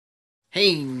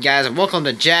Hey guys, and welcome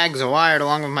to Jags Wired,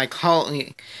 along with my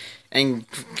colleague and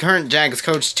current Jags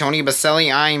coach Tony Baselli.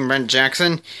 I'm Brent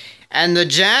Jackson, and the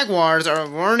Jaguars are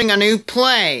learning a new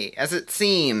play, as it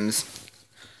seems.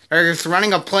 They're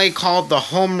running a play called the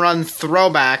home run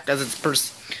throwback, as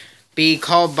it's be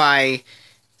called by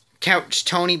Coach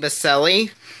Tony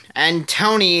Baselli. And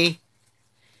Tony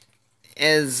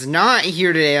is not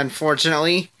here today,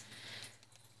 unfortunately,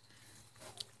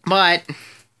 but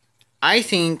I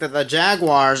think that the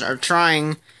Jaguars are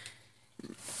trying...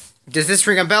 Does this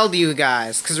ring a bell to you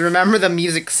guys? Because remember the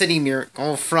Music City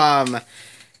Miracle from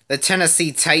the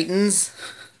Tennessee Titans?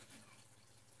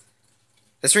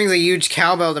 This rings a huge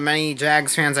cowbell to many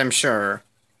Jags fans, I'm sure.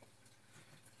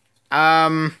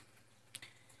 The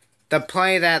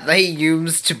play that they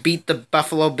used to beat the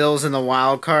Buffalo Bills in the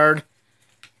wild card.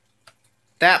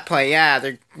 That play, yeah,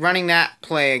 they're running that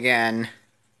play again.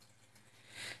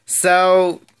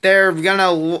 So they're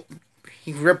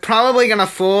probably gonna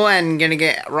fool and gonna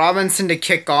get Robinson to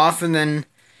kick off and then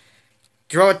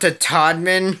throw it to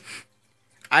Todman.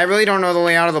 I really don't know the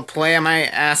layout of the play. I might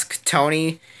ask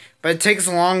Tony, but it takes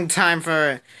a long time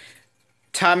for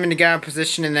Todman to get out of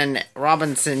position and then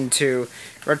Robinson to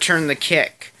return the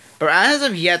kick. But as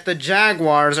of yet, the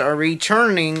Jaguars are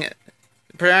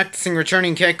practicing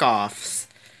returning kickoffs.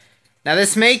 Now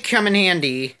this may come in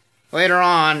handy later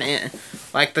on,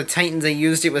 like the Titans, they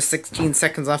used it with 16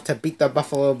 seconds left to beat the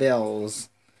Buffalo Bills.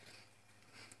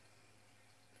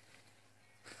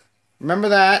 Remember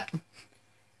that?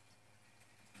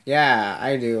 Yeah,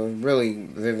 I do, really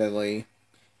vividly.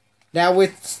 Now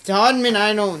with Todman,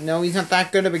 I don't know, he's not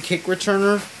that good of a kick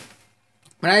returner.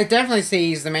 But I definitely say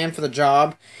he's the man for the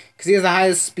job, because he has the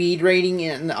highest speed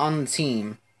rating on the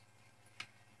team.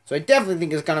 So I definitely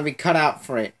think he's going to be cut out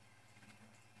for it.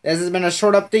 This has been a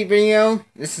short update video.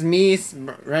 This is me,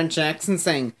 Brent Jackson,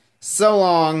 saying so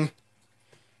long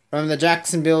from the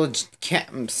Jacksonville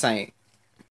campsite.